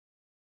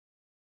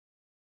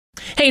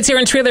Hey, it's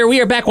Aaron Traylor.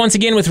 We are back once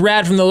again with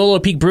Radd from the Lolo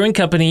Peak Brewing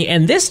Company,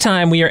 and this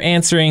time we are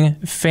answering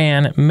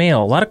fan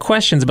mail. A lot of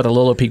questions about the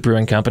Lolo Peak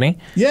Brewing Company.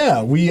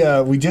 Yeah,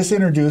 we just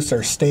introduced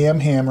our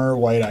Stamm Hammer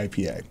White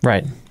IPA.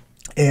 Right.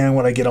 And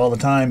what I get all the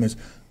time is,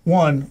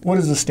 one, what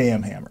is a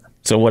Stamm Hammer?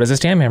 So what is a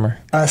Stamm Hammer?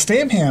 A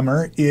Stamm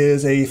Hammer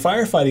is a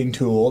firefighting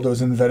tool that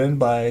was invented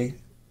by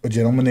a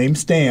gentleman named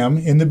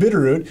Stamm in the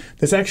Bitterroot.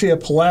 That's actually a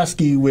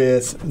Pulaski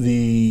with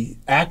the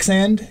axe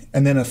end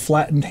and then a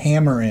flattened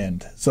hammer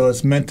end. So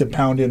it's meant to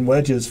pound in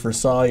wedges for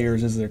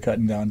sawyers as they're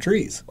cutting down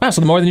trees. Wow,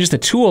 so more than just a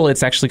tool,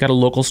 it's actually got a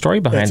local story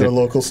behind it. It's a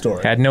local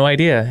story. Had no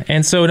idea.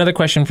 And so another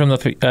question from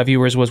the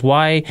viewers was,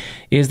 why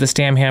is the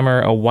Stamm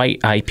Hammer a white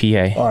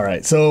IPA? All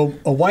right, so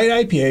a white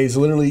IPA is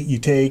literally you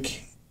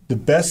take the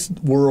best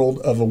world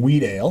of a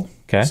wheat ale.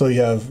 Okay. So you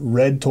have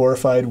red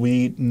torrefied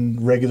wheat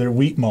and regular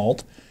wheat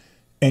malt,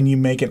 and you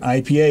make an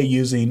IPA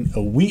using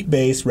a wheat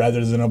base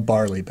rather than a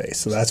barley base.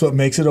 So that's what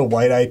makes it a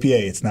white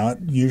IPA. It's not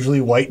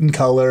usually white in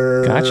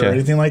color Gotcha. or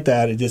anything like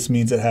that. It just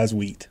means it has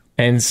wheat.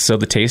 And so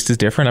the taste is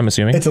different, I'm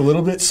assuming? It's a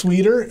little bit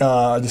sweeter.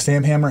 The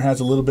Stamm Hammer has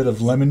a little bit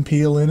of lemon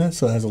peel in it,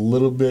 so it has a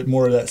little bit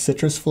more of that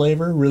citrus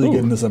flavor. Really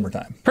good in the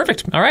summertime.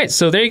 Perfect. All right,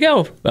 so there you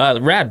go.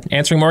 Radd,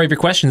 answering more of your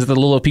questions at the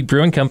Lolo Peak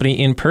Brewing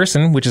Company in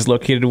person, which is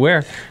located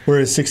where?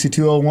 We're at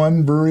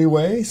 6201 Brewery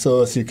Way.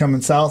 So if you're coming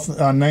south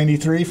on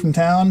 93 from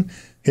town,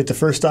 hit the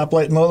first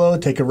stoplight in Lolo,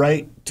 take a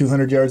right,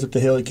 200 yards up the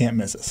hill. You can't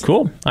miss us.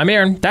 Cool. I'm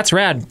Aaron. That's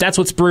Radd. That's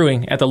what's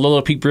brewing at the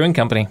Lolo Peak Brewing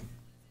Company.